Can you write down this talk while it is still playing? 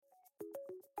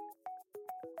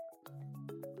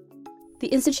The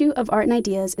Institute of Art and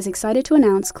Ideas is excited to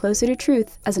announce Closer to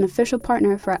Truth as an official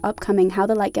partner for our upcoming How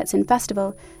the Light Gets In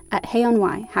festival at Hay on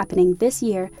Wye, happening this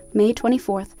year, May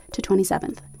 24th to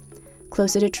 27th.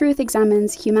 Closer to Truth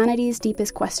examines humanity's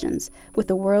deepest questions with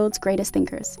the world's greatest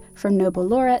thinkers, from Nobel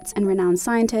laureates and renowned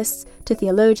scientists to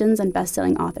theologians and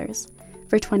best-selling authors.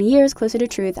 For 20 years, Closer to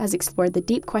Truth has explored the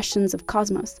deep questions of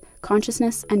cosmos,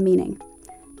 consciousness, and meaning.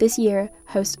 This year,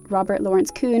 host Robert Lawrence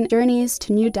Kuhn journeys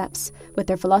to new depths with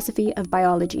their Philosophy of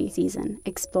Biology season,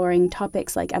 exploring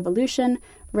topics like evolution,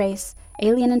 race,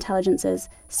 alien intelligences,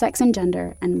 sex and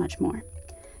gender, and much more.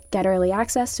 Get early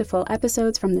access to full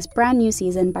episodes from this brand new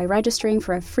season by registering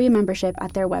for a free membership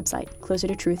at their website,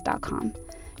 closertotruth.com.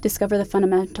 Discover the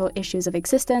fundamental issues of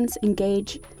existence,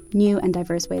 engage new and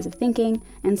diverse ways of thinking,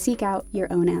 and seek out your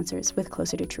own answers with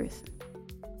Closer to Truth.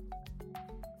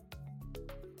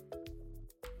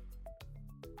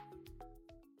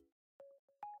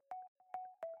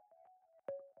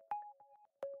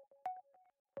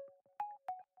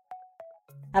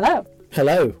 Hello.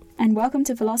 Hello. And welcome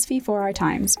to Philosophy for Our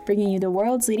Times, bringing you the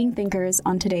world's leading thinkers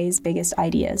on today's biggest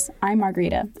ideas. I'm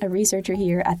Margarita, a researcher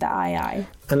here at the IAI.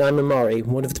 And I'm Amari,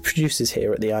 one of the producers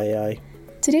here at the IAI.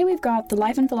 Today we've got The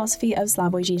Life and Philosophy of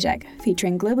Slavoj Žižek,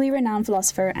 featuring globally renowned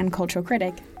philosopher and cultural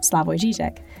critic, Slavoj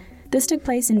Žižek. This took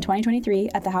place in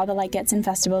 2023 at the How the Light Gets In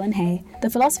festival in Hay, the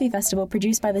philosophy festival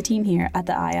produced by the team here at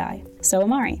the IAI. So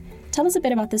Amari, tell us a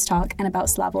bit about this talk and about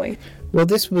Slavoj. Well,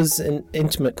 this was an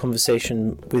intimate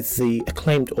conversation with the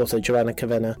acclaimed author Joanna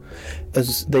Kavenna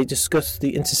as they discussed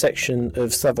the intersection of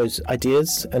Slavoj's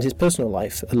ideas and his personal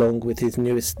life along with his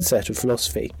newest set of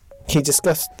philosophy. He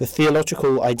discussed the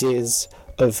theological ideas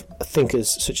of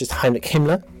thinkers such as Heinrich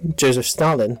Himmler, Joseph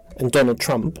Stalin and Donald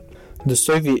Trump, the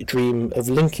Soviet dream of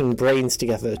linking brains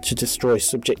together to destroy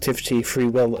subjectivity, free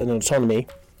will and autonomy,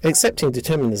 accepting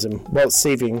determinism whilst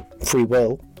saving free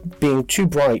will, being too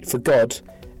bright for God,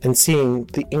 and seeing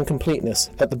the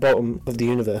incompleteness at the bottom of the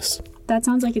universe. That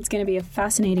sounds like it's going to be a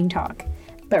fascinating talk.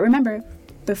 But remember,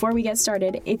 before we get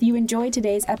started, if you enjoyed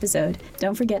today's episode,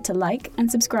 don't forget to like and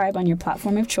subscribe on your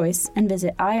platform of choice and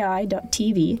visit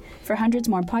ii.tv for hundreds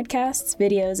more podcasts,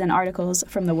 videos, and articles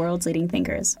from the world's leading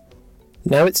thinkers.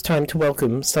 Now it's time to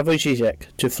welcome Slavoj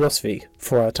Žižek to Philosophy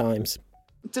for Our Times.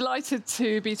 Delighted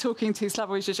to be talking to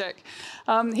Slavoj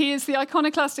Žižek. He is the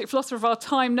iconoclastic philosopher of our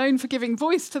time, known for giving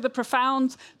voice to the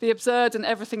profound, the absurd, and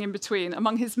everything in between.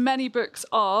 Among his many books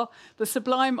are The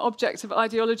Sublime Object of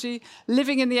Ideology,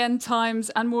 Living in the End Times,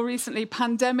 and more recently,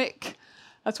 Pandemic,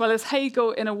 as well as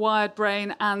Hegel in a Wired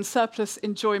Brain and Surplus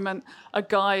Enjoyment, a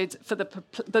guide for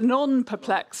the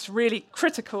non-perplexed, really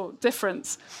critical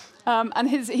difference. And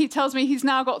he tells me he's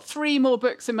now got 3 more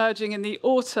books emerging in the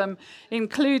autumn,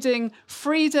 including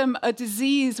Freedom, a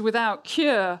Disease Without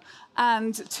Cure,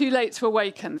 and Too Late to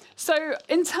Awaken. So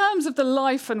in terms of the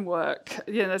life and work,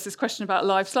 there's this question about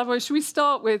life. Slavoj, should we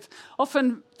start with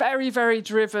often very, very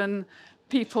driven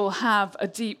people have a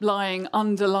deep-lying,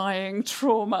 underlying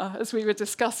trauma, as we were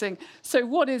discussing. So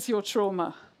what is your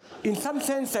trauma? In some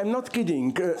sense, I'm not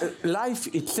kidding. Life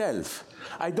itself.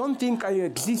 I don't think I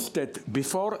existed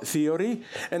before theory,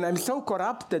 and I'm so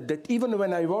corrupted that even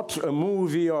when I watch a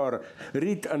movie or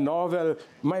read a novel,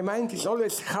 my mind is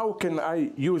always, how can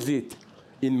I use it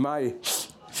in my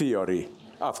theory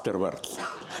afterwards?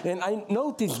 And I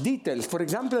notice details. For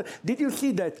example, did you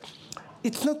see that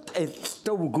it's not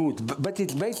so good, but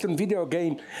it's based on video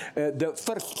game, the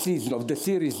first season of the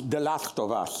series The Last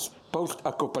of Us,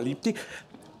 post-apocalyptic.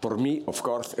 For me, of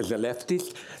course, as a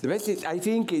leftist, the best is, I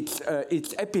think it's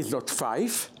episode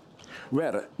 5,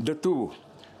 where the two,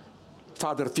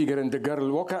 father figure and the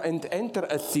girl walk and enter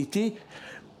a city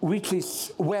which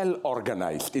is well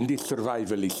organized in these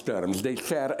survivalist terms. They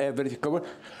share everything.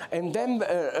 And then,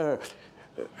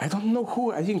 I don't know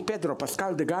who, I think Pedro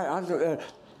Pascal, the guy, asked,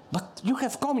 but you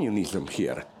have communism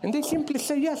here. And they simply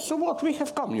say, yes, so what? We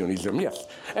have communism, yes.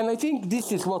 And I think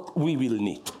this is what we will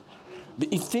need.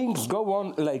 If things go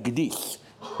on like this,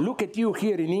 look at you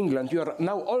here in England, you are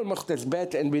now almost as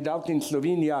bad, and without in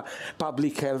Slovenia,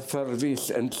 public health service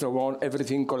and so on,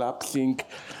 everything collapsing.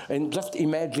 And just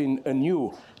imagine a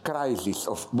new crisis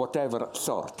of whatever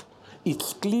sort.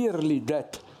 It's clearly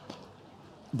that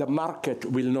the market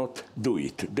will not do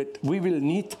it, that we will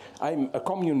need, I'm a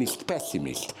communist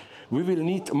pessimist, we will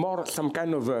need more some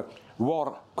kind of a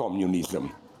war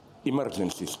communism.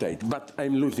 emergency state, but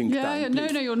I'm losing time. No,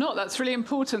 you're not. That's really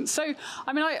important. So,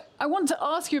 I mean, I want to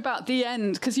ask you about the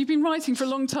end, because you've been writing for a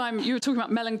long time. You were talking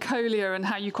about melancholia and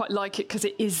how you quite like it because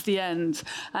it is the end.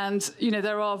 And,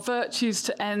 there are virtues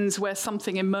to ends where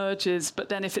something emerges, but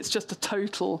then if it's just a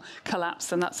total collapse,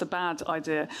 then that's a bad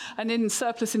idea. And in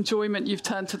Surplus Enjoyment, you've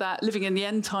turned to that, living in the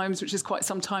end times, which is quite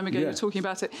some time ago, you were talking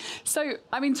about it. So,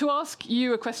 I mean, to ask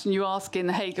you a question you ask in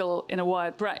Hegel in A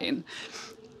Wired Brain,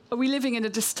 are we living in a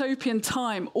dystopian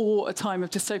time or a time of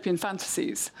dystopian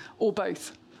fantasies, or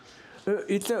both?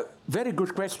 It's a very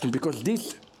good question, because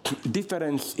this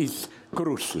difference is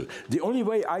crucial. The only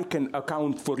way I can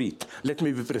account for it, let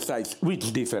me be precise,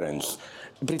 which difference?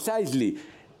 Precisely,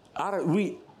 are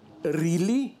we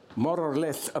really more or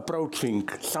less approaching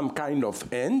some kind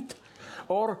of end?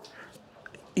 Or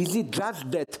is it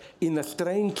just that in a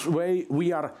strange way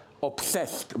we are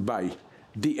obsessed by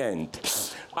the end?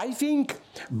 I think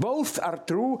both are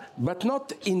true, but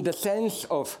not in the sense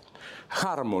of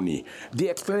harmony. The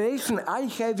explanation I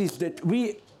have is that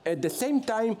we, at the same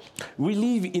time, we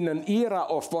live in an era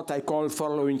of what I call,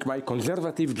 following my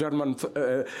conservative German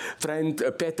friend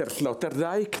Peter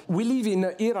Sloterdijk, we live in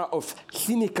an era of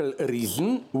cynical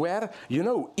reason where,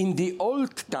 in the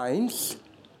old times,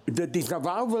 the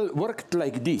disavowal worked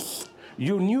like this.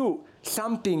 You knew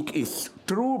something is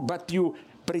true, but you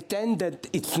pretended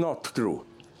it's not true.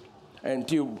 And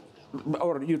you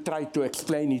try to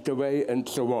explain it away and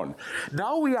so on.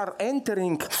 Now we are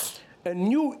entering a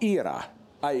new era,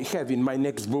 I have in my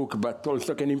next book, but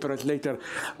also can impress later,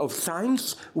 of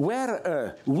science,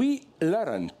 where we,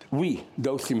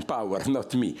 those in power,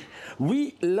 not me,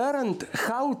 we learned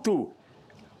how to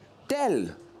tell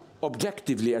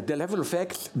objectively at the level of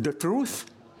facts the truth,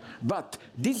 but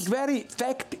this very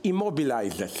fact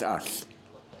immobilizes us.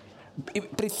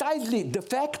 Precisely the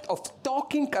fact of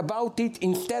talking about it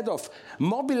instead of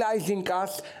mobilizing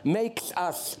us makes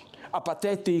us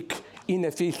apathetic,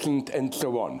 inefficient, and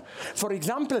so on. For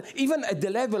example, even at the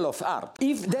level of art,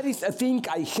 if there is a thing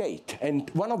I hate, and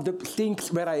one of the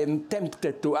things where I am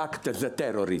tempted to act as a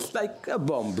terrorist, like a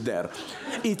bomb there,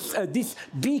 it's this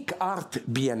big art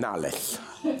biennales,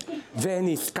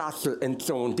 Venice, Castle, and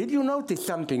so on. Did you notice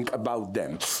something about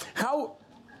them? How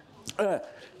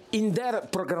in their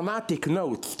programmatic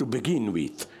notes to begin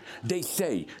with, they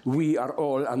say, we are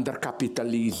all under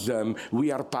capitalism, we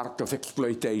are part of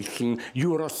exploitation,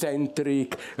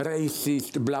 Eurocentric,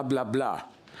 racist, blah, blah, blah.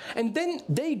 And then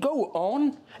they go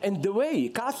on, and the way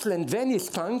Castle and Venice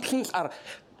functions are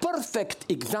perfect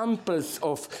examples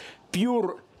of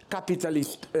pure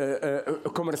capitalist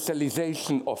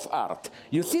commercialization of art.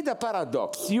 You see the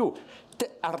paradox. You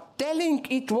are telling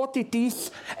it what it is,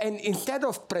 and instead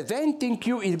of preventing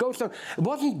you, it goes on. It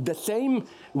wasn't the same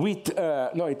with,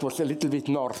 it was a little bit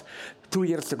north, 2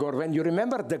 years ago, when you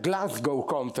remember the Glasgow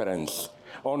conference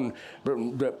on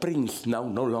the Prince, now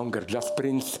no longer just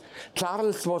Prince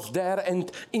Charles was there,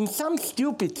 and in some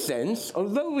stupid sense,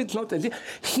 although it's not,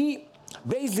 he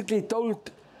basically told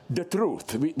the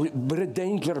truth, with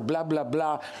danger, blah, blah,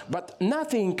 blah, but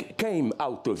nothing came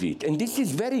out of it. And this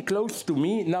is very close to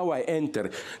me. Now I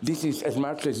enter. This is as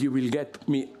much as you will get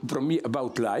from me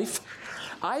about life.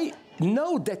 I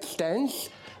know that stance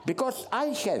because I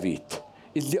have it.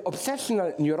 It's the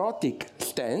obsessional neurotic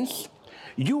stance.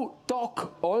 You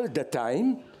talk all the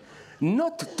time,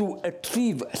 not to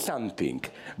achieve something,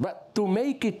 but to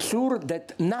make it sure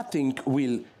that nothing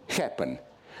will happen.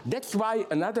 That's why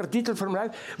another detail from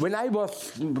life, when I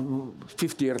was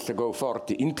 50 years ago,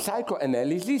 40, in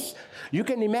psychoanalysis, you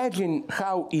can imagine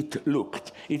how it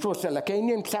looked. It was a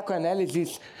Lacanian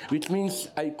psychoanalysis, which means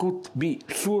I could be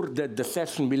sure that the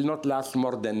session will not last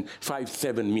more than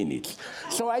 5-7 minutes.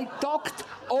 So I talked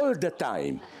all the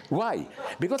time. Why?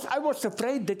 Because I was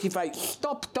afraid that if I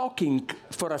stop talking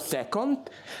for a second,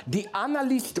 the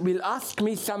analyst will ask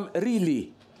me some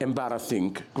really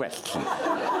embarrassing question.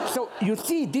 So you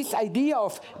see this idea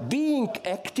of being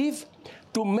active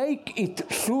to make it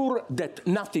sure that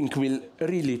nothing will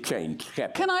really change.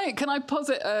 Happen. Can I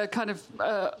posit a kind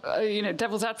of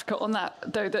devil's advocate on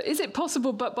that though? That is it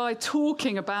possible, but by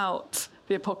talking about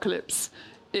the apocalypse,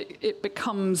 it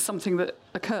becomes something that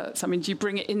occurs? I mean, do you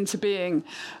bring it into being,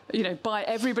 by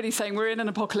everybody saying we're in an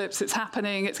apocalypse, it's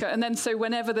happening, and then so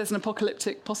whenever there's an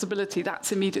apocalyptic possibility,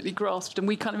 that's immediately grasped, and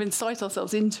we kind of incite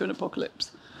ourselves into an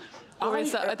apocalypse? Or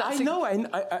is that? I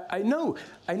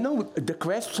know the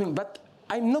question, but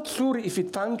I'm not sure if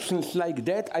it functions like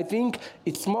that. I think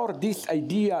it's more this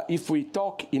idea: if we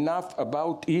talk enough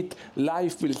about it,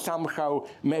 life will somehow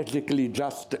magically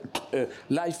just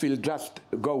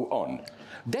go on.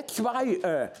 That's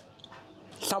why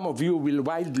some of you will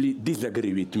wildly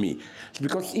disagree with me.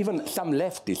 Because even some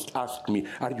leftists ask me,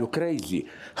 are you crazy?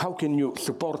 How can you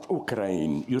support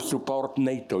Ukraine? You support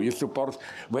NATO, you support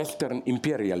Western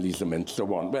imperialism and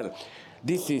so on. Well,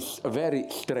 this is a very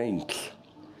strange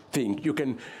thing. You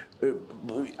can,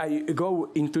 I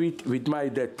go into it with my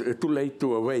Too Late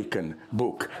to Awaken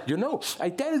book. You know, I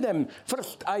tell them,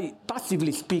 first, I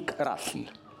passively speak Russian.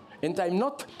 And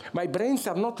my brains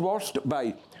are not washed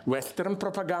by Western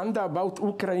propaganda about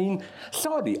Ukraine.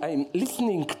 Sorry, I'm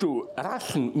listening to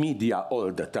Russian media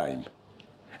all the time.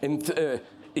 And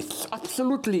it's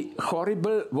absolutely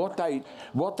horrible what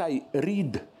I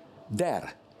read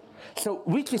there. So,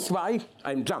 which is why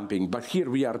I'm jumping, but here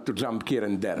we are to jump here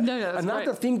and there. No, Another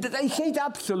great. thing that I hate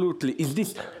absolutely is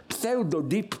this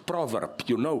pseudo-deep proverb,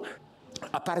 you know,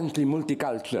 apparently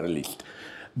multiculturalist.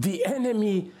 The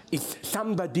enemy is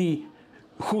somebody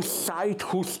whose side,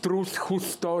 whose truth, whose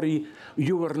story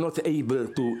you were not able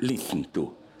to listen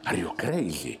to. Are you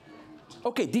crazy?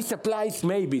 Okay, this applies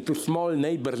maybe to small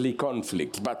neighborly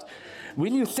conflicts, but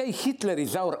will you say Hitler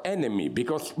is our enemy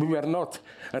because we were not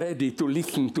ready to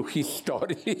listen to his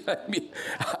story? I mean,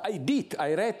 I did.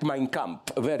 I read Mein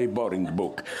Kampf, a very boring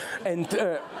book. And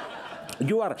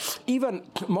you are even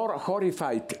more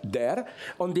horrified there.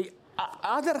 On the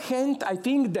other hand, I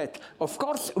think that, of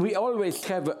course, we always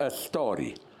have a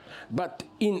story. But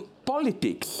in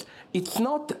politics, it's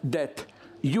not that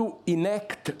you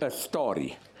enact a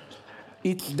story.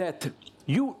 It's that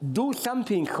you do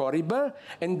something horrible,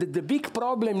 and the big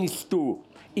problem is to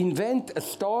invent a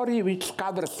story which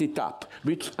covers it up,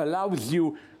 which allows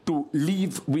you to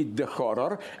live with the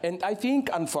horror. And I think,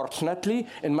 unfortunately,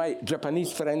 and my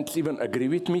Japanese friends even agree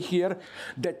with me here,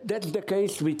 that that's the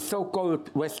case with so-called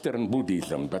Western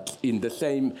Buddhism, but in the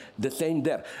same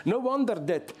there. No wonder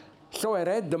that, so I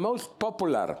read the most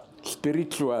popular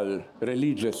spiritual,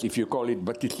 religious, if you call it,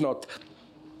 but it's not,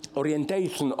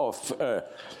 orientation of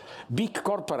big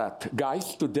corporate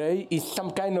guys today is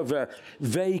some kind of a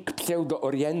vague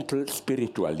pseudo-oriental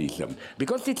spiritualism.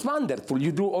 Because it's wonderful.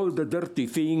 You do all the dirty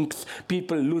things,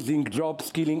 people losing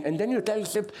jobs, killing, and then you tell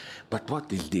yourself, but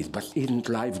what is this? But isn't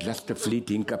life just a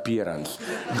fleeting appearance?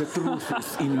 The truth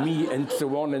is in me, and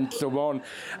so on and so on.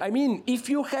 I mean, if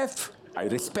you have... I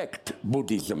respect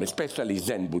Buddhism, especially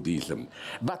Zen Buddhism.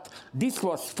 But this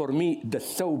was, for me, the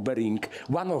sobering,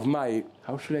 one of my,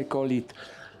 how should I call it,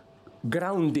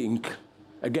 grounding,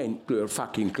 again, to your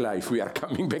fucking life, we are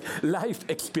coming back, life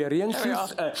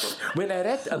experiences. When I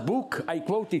read a book, I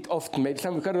quote it often, maybe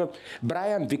some heard of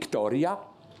Brian Victoria.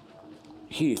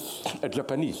 He is a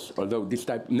Japanese, although this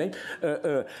type of name.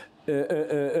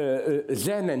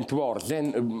 Zen and War,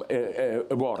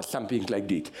 War, something like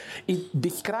this. It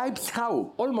describes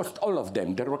how almost all of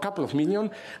them, there were a couple of million,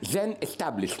 Zen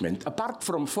establishment, apart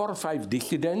from 4 or 5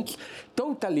 dissidents,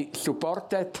 totally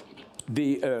supported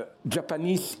the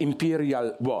Japanese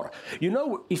imperial war. You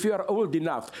know, if you are old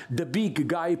enough, the big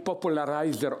guy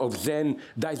popularizer of Zen,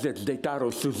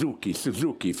 Daisetsu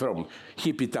Suzuki from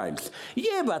hippie times.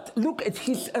 Yeah, but look at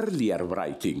his earlier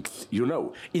writings, you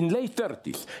know. In late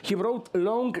 30s, he wrote a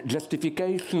long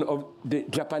justification of the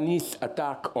Japanese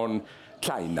attack on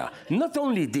China. Not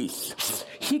only this,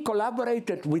 he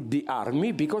collaborated with the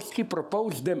army because he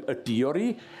proposed them a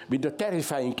theory with a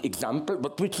terrifying example,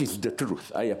 but which is the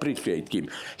truth. I appreciate him.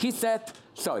 He said,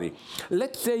 sorry,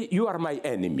 let's say you are my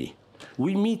enemy.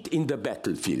 We meet in the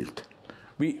battlefield.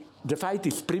 The fight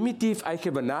is primitive. I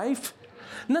have a knife.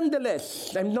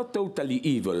 Nonetheless, I'm not totally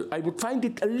evil. I would find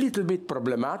it a little bit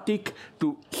problematic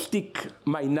to stick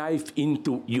my knife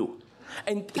into you.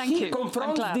 And he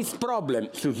confronts this problem,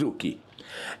 Suzuki.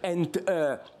 And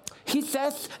he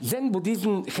says Zen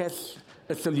Buddhism has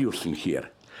a solution here.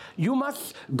 You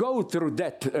must go through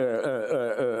that,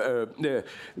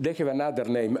 they have another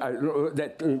name,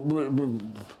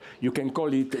 you can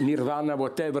call it nirvana,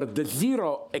 whatever, the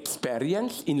zero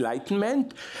experience,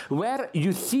 enlightenment, where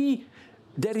you see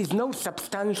there is no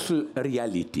substantial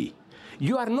reality.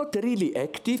 You are not really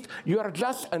active, you are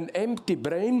just an empty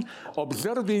brain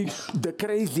observing the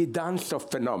crazy dance of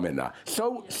phenomena.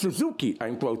 So Suzuki,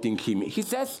 I'm quoting him, he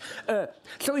says,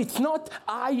 so it's not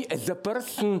I as a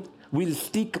person will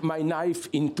stick my knife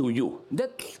into you.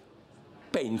 That's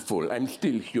painful. I'm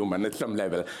still human at some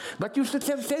level. But you should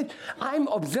have said, I'm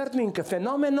observing a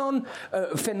phenomenon,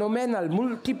 phenomenal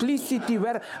multiplicity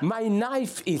where my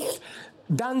knife is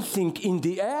dancing in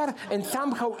the air, and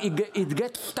somehow it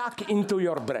gets stuck into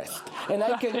your breast. And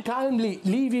I can calmly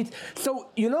leave it. So,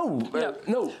 no.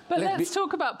 But let's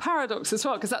talk about paradox as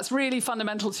well, because that's really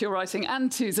fundamental to your writing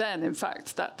and to Zen, in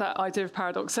fact, that idea of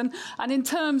paradox. And in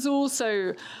terms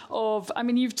also of, I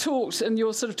mean, you've talked, and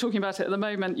you're sort of talking about it at the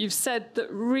moment, you've said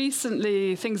that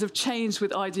recently things have changed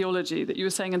with ideology, that you were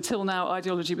saying until now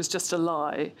ideology was just a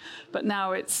lie, but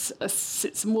now it's a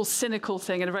more cynical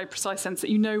thing in a very precise sense that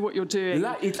you know what you're doing.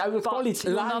 I would call it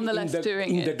lie in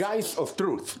the guise of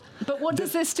truth. But what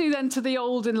does this do then to the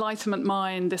old Enlightenment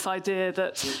mind, this idea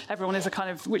that everyone is a kind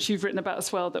of, which you've written about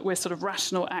as well, that we're sort of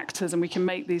rational actors and we can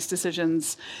make these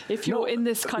decisions? If you're in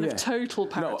this kind of total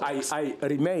paradox. No, I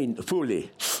remain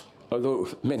fully, although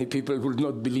many people would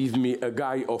not believe me, a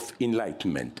guy of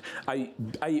enlightenment.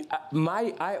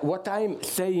 What I'm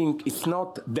saying is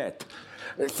not that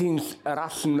since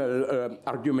rational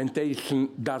argumentation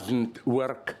doesn't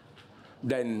work,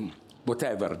 then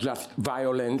whatever, just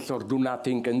violence or do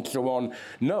nothing and so on.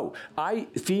 No, I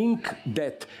think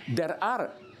that there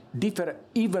are different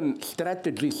even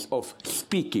strategies of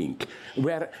speaking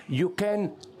where you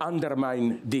can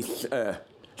undermine this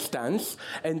stance.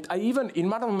 And I even, in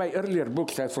one of my earlier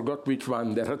books, I forgot which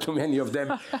one, there are too many of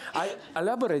them, I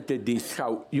elaborated this,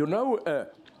 how,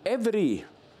 every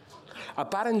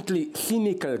apparently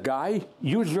cynical guy,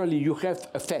 usually you have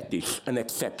a fetish, an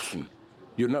exception,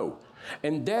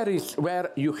 And there is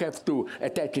where you have to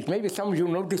attach it. Maybe some of you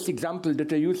know this example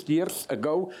that I used years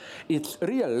ago. It's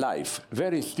real life,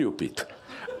 very stupid.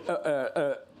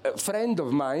 A friend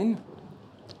of mine,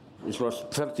 this was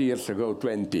 30 years ago,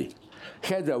 20,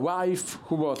 had a wife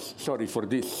who was, sorry for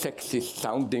this sexist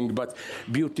sounding, but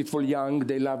beautiful, young,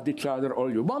 they loved each other,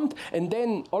 all you want. And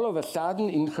then all of a sudden,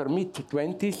 in her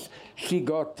mid-20s, she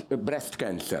got breast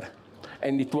cancer.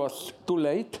 And it was too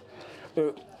late.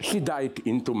 She died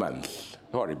in 2 months.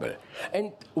 Horrible.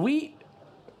 And we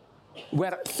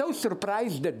were so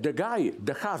surprised that the guy,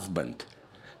 the husband,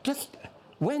 just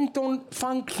went on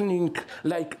functioning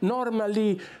like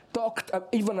normally, talked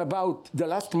even about the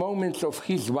last moments of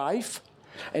his wife,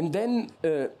 and then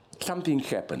something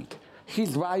happened.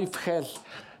 His wife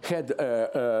had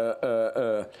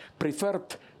a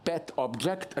preferred pet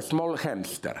object, a small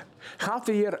hamster. Half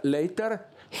a year later,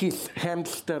 this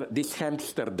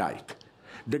hamster died.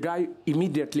 The guy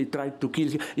immediately tried to kill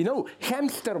him.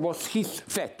 Hamster was his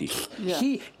fetish.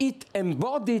 Yeah. It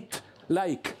embodied,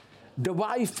 like, the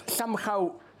wife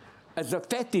somehow, as a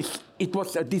fetish, it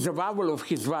was a disavowal of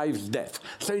his wife's death.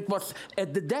 So it was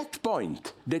at that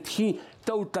point that he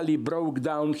totally broke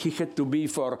down. He had to be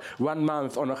for 1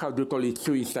 month on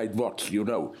suicide watch,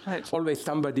 Right. Always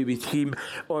somebody with him.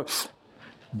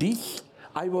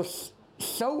 I was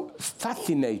so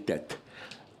fascinated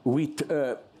with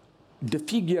the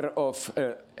figure of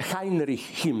Heinrich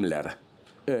Himmler,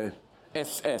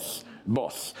 SS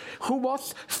boss, who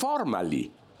was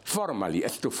formally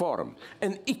as to form,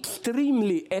 an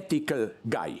extremely ethical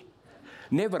guy.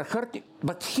 Never heard it,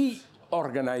 but he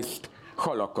organized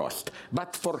Holocaust.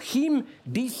 But for him,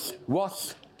 this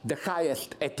was the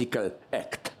highest ethical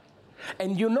act.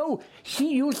 And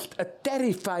he used a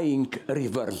terrifying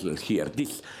reversal here,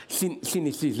 this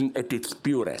cynicism at its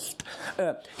purest.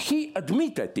 He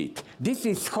admitted it. This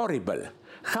is horrible.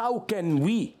 How can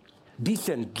we,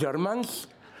 decent Germans,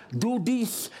 do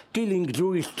this, killing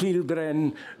Jewish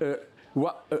children,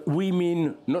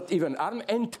 women, not even armed,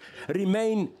 and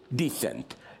remain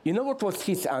decent? You know what was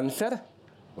his answer?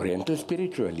 Oriental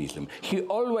spiritualism. He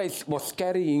always was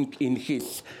carrying in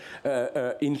his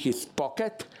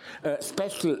pocket a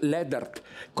special lettered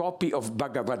copy of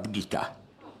Bhagavad Gita,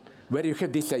 where you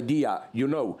have this idea,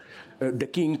 the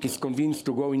king is convinced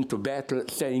to go into battle,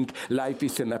 saying life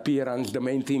is an appearance, the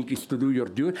main thing is to do your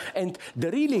duty. And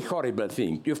the really horrible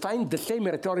thing, you find the same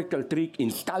rhetorical trick in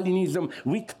Stalinism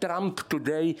with Trump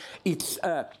today. It's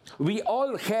we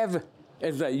all have,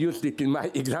 as I used it in my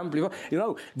example,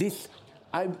 this,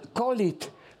 I call it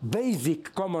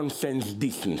basic common sense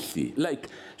decency. Like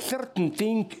certain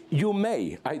things you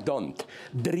may, I don't,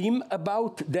 dream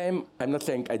about them. I'm not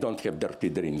saying I don't have dirty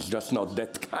dreams, just not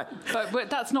that kind. But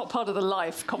that's not part of the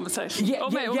life conversation.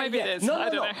 Or maybe it is. No, I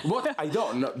don't know. What I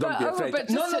don't, don't be afraid.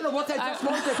 What I just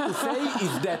wanted to say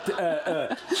is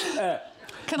that...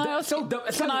 Can I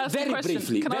ask very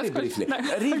briefly? No.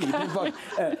 Really,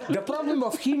 the problem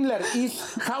of Himmler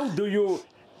is how do you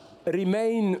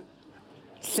remain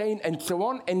sane and so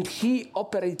on, and he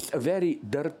operates a very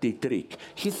dirty trick.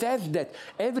 He says that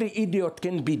every idiot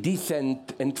can be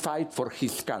decent and fight for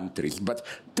his countries, but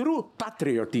true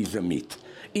patriotism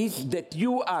is that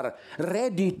you are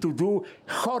ready to do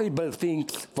horrible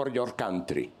things for your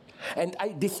country. And I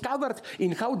discovered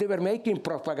in how they were making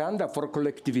propaganda for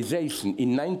collectivization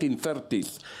in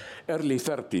 1930s, early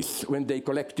 30s, when they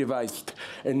collectivized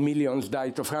and millions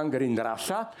died of hunger in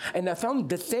Russia. And I found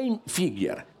the same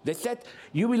figure. They said,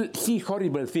 you will see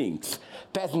horrible things,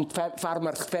 peasant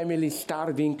farmers' families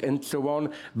starving and so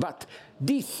on. But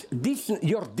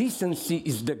your decency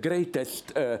is the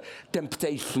greatest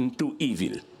temptation to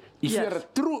evil. If you're a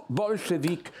true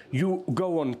Bolshevik, you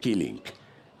go on killing.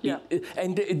 Yeah.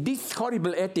 And this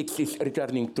horrible ethics is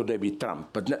returning today with Trump,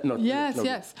 but not.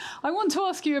 Yes. I want to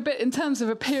ask you a bit in terms of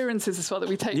appearances as well that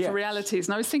we take for realities.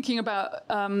 And I was thinking about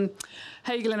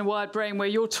Hegel in A Wired Brain, where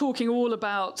you're talking all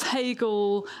about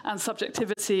Hegel and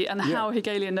subjectivity and how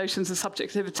Hegelian notions of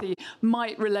subjectivity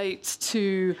might relate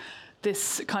to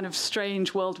this kind of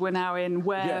strange world we're now in,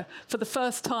 where for the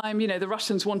first time, the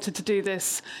Russians wanted to do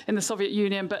this in the Soviet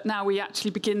Union, but now we actually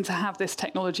begin to have this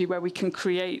technology where we can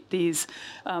create these,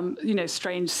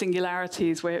 strange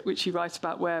singularities, which you write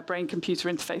about, where brain-computer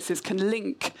interfaces can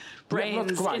link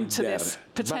brains into this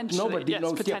potentially. But nobody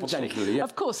knows potentially.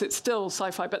 Of course, it's still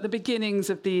sci-fi, but the beginnings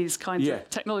of these kinds of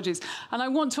technologies. And I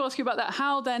want to ask you about that.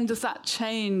 How then does that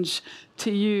change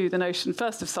to you the notion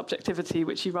first of subjectivity,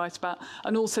 which you write about,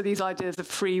 and also these ideas of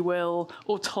free will,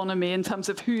 autonomy, in terms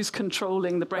of who's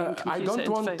controlling the brain-computer I don't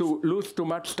want interface? to lose too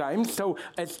much time. So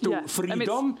as to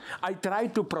freedom, I try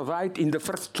to provide in the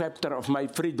first chapter of my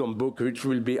freedom book, which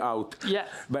will be out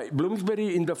by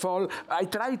Bloomsbury in the fall. I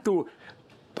try to,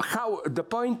 the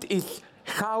point is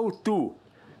how to,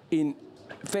 in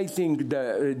facing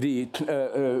the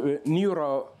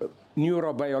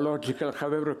neurobiological,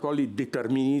 however you call it,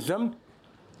 determinism,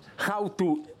 how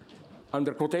to,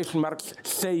 under quotation marks,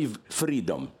 save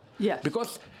freedom. Yes.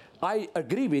 Because I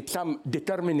agree with some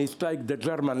determinists like the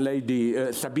German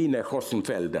lady Sabine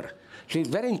Hossenfelder. She's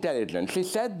very intelligent. She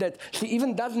said that, she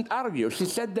even doesn't argue, she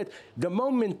said that the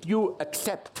moment you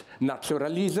accept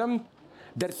naturalism,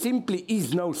 there simply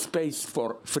is no space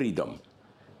for freedom.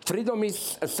 Freedom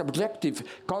is a subjective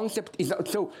concept.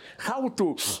 So how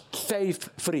to save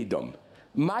freedom?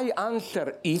 My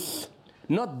answer is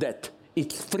not that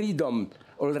it's freedom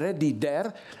already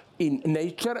there in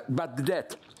nature, but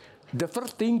that the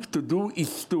first thing to do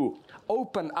is to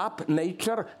open up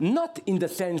nature, not in the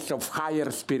sense of higher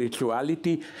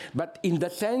spirituality, but in the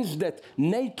sense that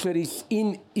nature is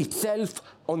in itself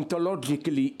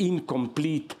ontologically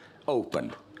incomplete,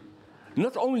 open.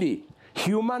 Not only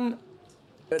human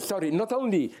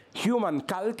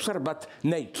culture, but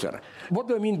nature. What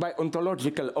do I mean by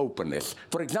ontological openness?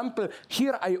 For example,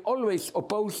 here I always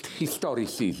opposed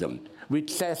historicism,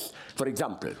 which says, for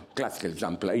example, classical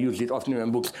example, I use it often in my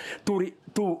books,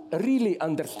 to really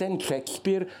understand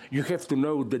Shakespeare, you have to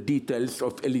know the details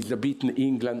of Elizabethan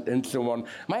England and so on.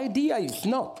 My idea is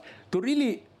not to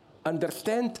really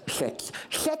understand Shakespeare.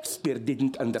 Shakespeare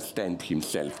didn't understand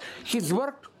himself. His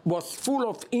work was full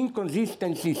of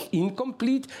inconsistencies,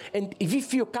 incomplete, and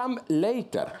if you come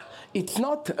later, it's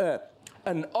not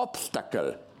an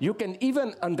obstacle. You can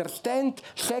even understand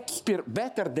Shakespeare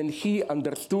better than he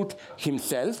understood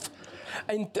himself.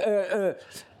 And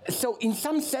so in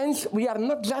some sense, we are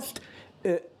not just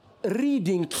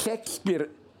reading Shakespeare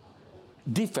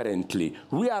differently.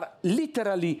 We are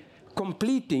literally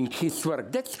completing his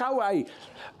work. That's how I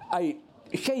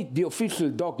hate the official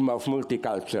dogma of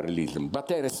multiculturalism,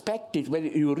 but I respect it when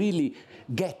you really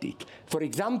get it. For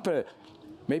example,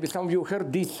 maybe some of you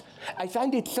heard this. I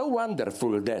find it so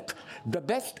wonderful that the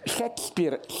best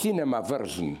Shakespeare cinema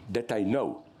version that I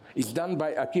know is done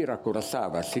by Akira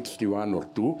Kurosawa, 61 or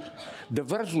 2. The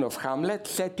version of Hamlet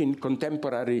set in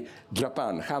contemporary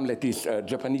Japan. Hamlet is a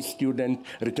Japanese student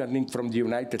returning from the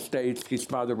United States. His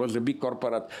father was a big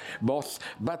corporate boss.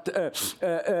 But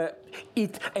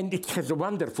it has a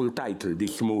wonderful title,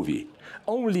 this movie.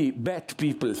 Only bad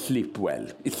people sleep well.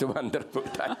 It's a wonderful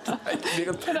title.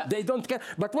 They don't care.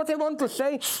 But what I want to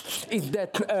say is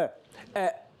that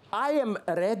I am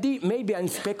ready, maybe I'm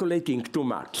speculating too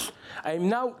much. I'm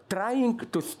now trying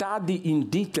to study in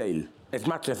detail, as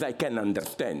much as I can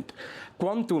understand,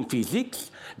 quantum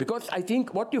physics, because I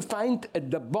think what you find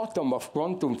at the bottom of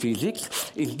quantum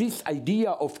physics is this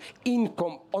idea of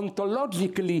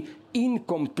ontologically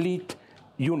incomplete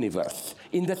universe.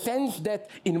 In the sense that,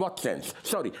 in what sense?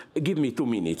 Sorry, give me 2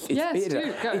 minutes.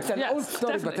 It's an old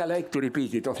story, definitely. But I like to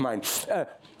repeat it of mine.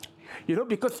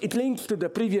 Because it links to the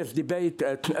previous debate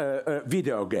at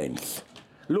video games.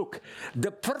 Look,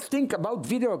 the first thing about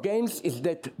video games is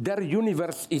that their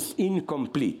universe is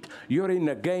incomplete. You're in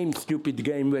a game, stupid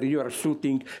game, where you are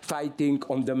shooting, fighting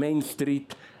on the main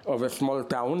street of a small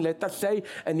town, let us say,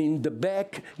 and in the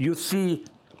back you see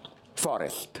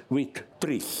forest with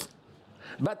trees.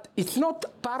 But it's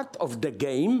not part of the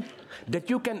game that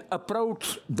you can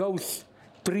approach those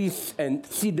trees and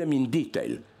see them in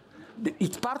detail.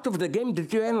 It's part of the game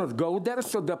that you cannot go there,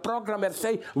 so the programmers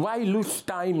say, why lose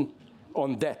time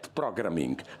on that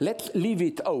programming? Let's leave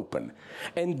it open.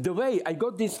 And the way I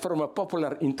got this from a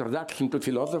popular introduction to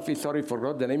philosophy, sorry,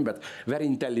 forgot the name, but very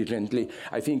intelligently,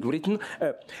 I think, written.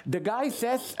 The guy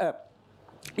says,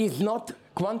 is not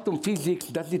quantum physics,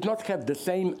 does it not have the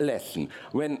same lesson?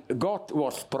 When God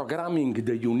was programming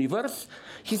the universe,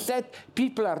 he said,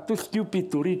 people are too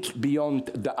stupid to reach beyond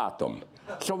the atom.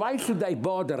 So why should I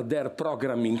bother their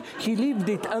programming? He left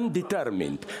it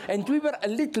undetermined. And we were a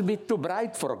little bit too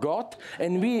bright for God,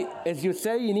 and we, as you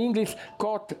say in English,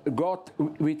 caught God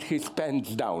with his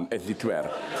pants down, as it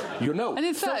were. You know. And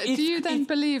in fact, do you then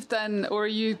believe then, or are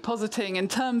you positing in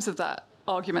terms of that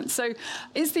argument? So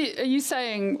are you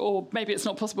saying, or maybe it's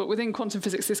not possible, within quantum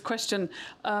physics, this question,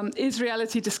 is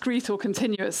reality discrete or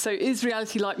continuous? So is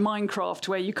reality like Minecraft,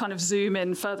 where you kind of zoom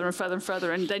in further and further and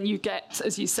further, and then you get,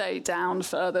 as you say, down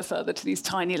further to these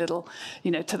tiny little,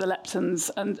 to the leptons,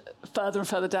 and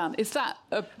further down? Is that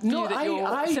a view that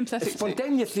you're sympathetic to?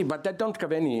 Spontaneously, but I don't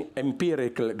have any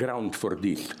empirical ground for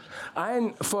this.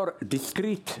 I'm for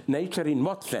discrete nature in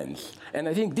what sense? And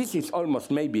I think this is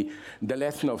almost maybe the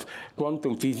lesson of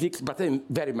quantum physics, but I'm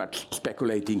very much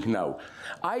speculating now.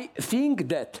 I think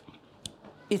that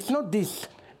it's not this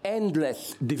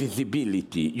endless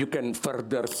divisibility. You can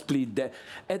further split the...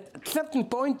 At a certain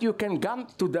point, you can come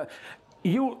to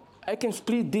I can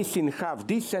split this in half,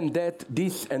 this and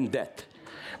that.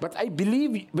 But I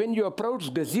believe when you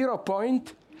approach the 0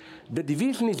 point, the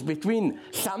division is between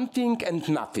something and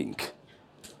nothing.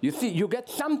 You see, you get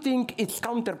something, its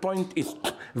counterpoint is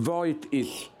void,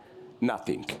 is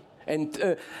nothing.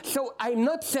 And so I'm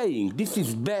not saying this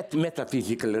is bad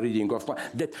metaphysical reading of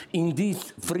that in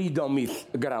this freedom is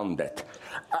grounded.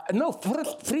 No,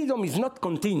 first, freedom is not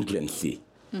contingency.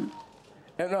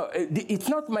 It's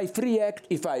not my free act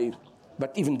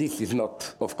but even this is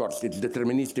not, of course, it's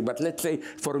deterministic, but let's say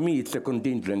for me it's a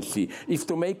contingency. If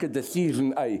to make a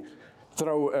decision I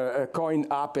throw a coin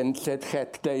up and set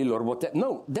head, tail, or whatever.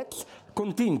 No, that's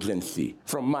contingency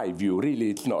from my view.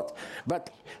 Really, it's not. But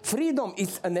freedom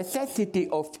is a necessity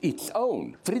of its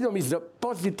own. Freedom is a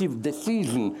positive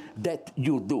decision that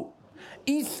you do.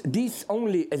 Is this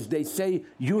only, as they say,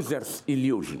 user's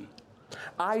illusion?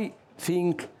 I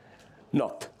think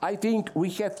not. I think we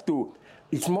have to,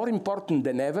 it's more important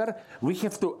than ever, we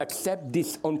have to accept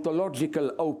this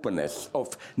ontological openness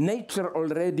of nature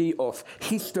already, of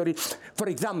history. For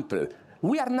example,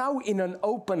 we are now in an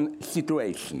open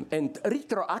situation, and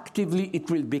retroactively it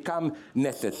will become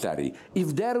necessary.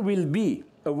 If there will be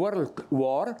a world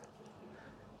war,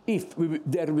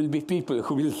 there will be people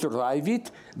who will survive it,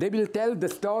 they will tell the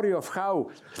story of how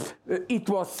it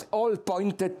was all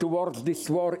pointed towards this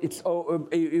war,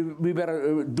 we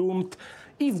were doomed.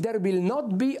 If there will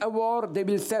not be a war, they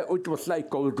will say, it was like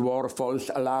Cold War,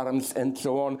 false alarms, and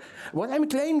so on. What I'm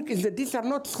claiming is that these are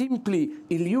not simply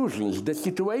illusions. The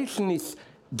situation is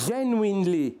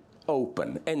genuinely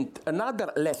open. And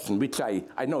another lesson, which I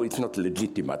know it's not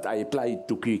legitimate, I apply it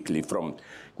too quickly from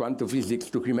quantum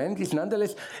physics to humanities,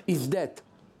 nonetheless, is that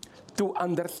to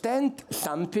understand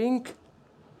something,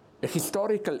 a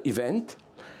historical event,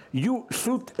 you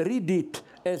should read it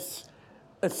as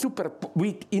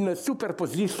in a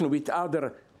superposition with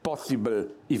other possible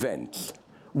events.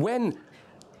 When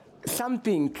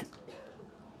something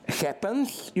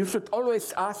happens, you should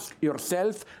always ask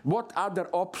yourself what other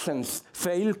options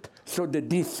failed so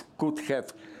that this could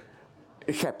have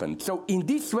happened. So in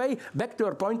this way, back to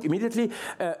your point immediately,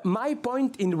 my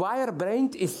point in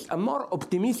Wire-Brained is a more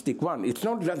optimistic one. It's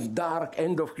not just dark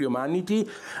end of humanity.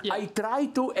 Yeah. I try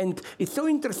to, and it's so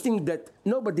interesting that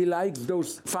nobody likes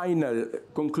those final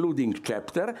concluding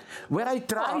chapter, where I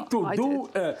try to do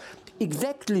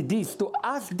exactly this, to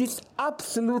ask this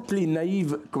absolutely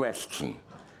naive question.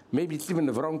 Maybe it's even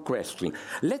a wrong question.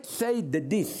 Let's say that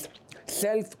this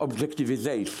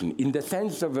self-objectivization, in the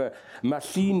sense of a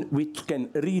machine which can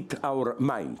read our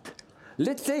mind,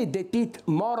 let's say that it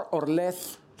more or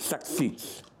less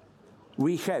succeeds.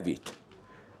 We have it.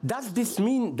 Does this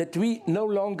mean that we no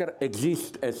longer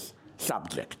exist as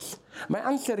subjects? My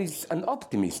answer is an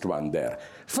optimist one there.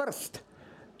 First,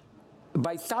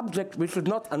 by subject, we should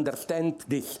not understand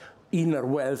this inner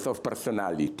wealth of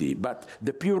personality, but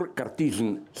the pure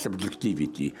Cartesian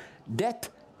subjectivity. That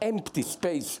empty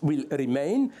space will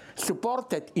remain,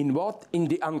 supported in what? In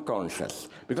the unconscious.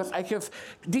 Because I have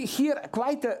here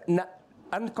quite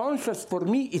unconscious for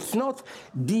me, it's not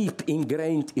deep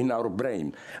ingrained in our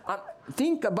brain.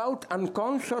 Think about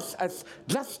unconscious as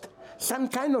just some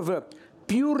kind of a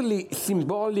purely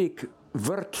symbolic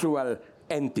virtual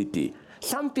entity,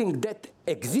 something that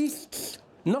exists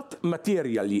not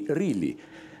materially, really,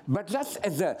 but just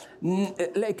as a,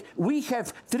 like, we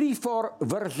have 3-4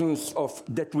 versions of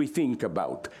that we think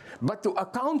about. But to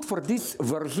account for these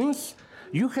versions,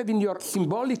 you have in your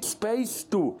symbolic space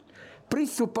to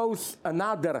presuppose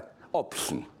another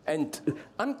option. And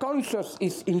unconscious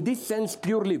is, in this sense,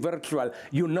 purely virtual.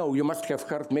 You know, you must have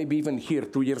heard, maybe even here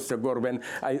 2 years ago, when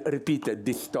I repeated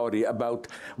this story about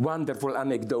wonderful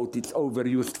anecdote. It's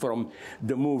overused from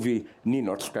the movie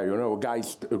Ninochka. You know,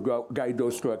 guy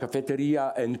goes to a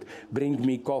cafeteria and bring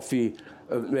me coffee.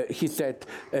 He said,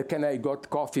 can I got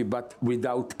coffee but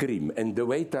without cream? And the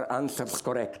waiter answers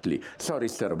correctly. Sorry,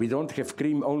 sir, we don't have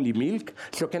cream, only milk.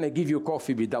 So can I give you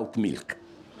coffee without milk?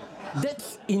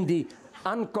 That's in the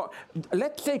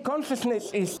let's say consciousness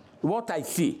is what I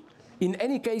see. In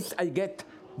any case, I get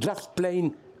just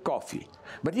plain coffee.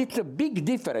 But it's a big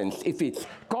difference if it's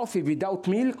coffee without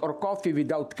milk or coffee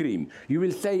without cream. You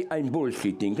will say I'm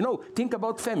bullshitting. No, think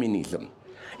about feminism.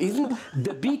 Isn't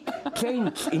the big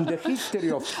change in the history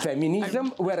of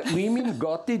feminism where women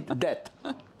got it that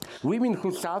women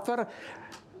who suffer,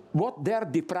 what they're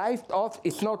deprived of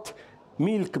is not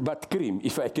milk but cream,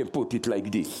 if I can put it like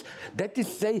this. That is,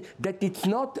 say that it's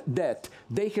not that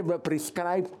they have a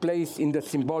prescribed place in the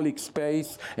symbolic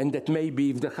space and that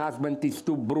maybe if the husband is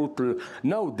too brutal,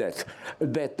 no, that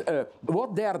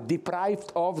what they are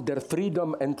deprived of, their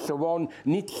freedom and so on,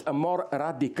 needs a more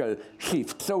radical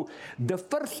shift. So the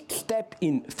first step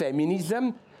in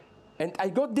feminism, and I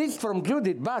got this from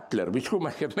Judith Butler, with whom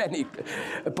I have many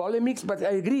polemics, but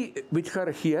I agree with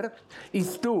her here,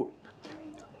 is to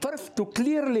first, to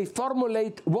clearly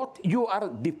formulate what you are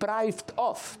deprived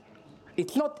of.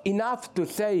 It's not enough to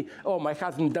say, oh, my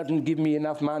husband doesn't give me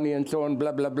enough money and so on,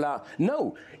 blah, blah, blah.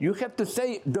 No, you have to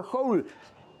say the whole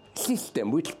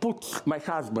system which puts my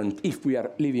husband, if we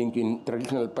are living in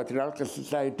traditional patriarchal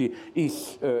society,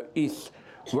 is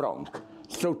wrong.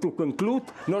 So to conclude,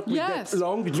 not with that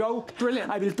long joke,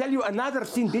 brilliant. I will tell you another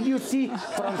thing. Did you see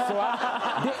Francois?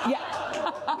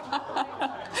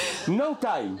 No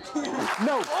time.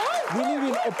 No. We live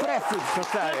in oppressive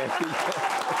society.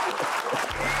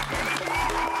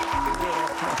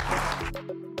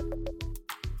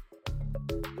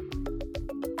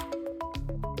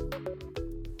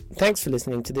 Thanks for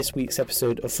listening to this week's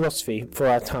episode of Philosophy for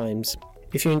Our Times.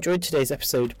 If you enjoyed today's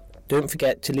episode, don't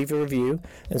forget to leave a review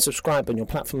and subscribe on your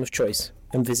platform of choice,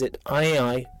 and visit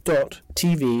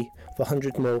iai.tv for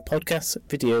 100 more podcasts,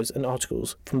 videos and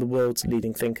articles from the world's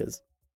leading thinkers.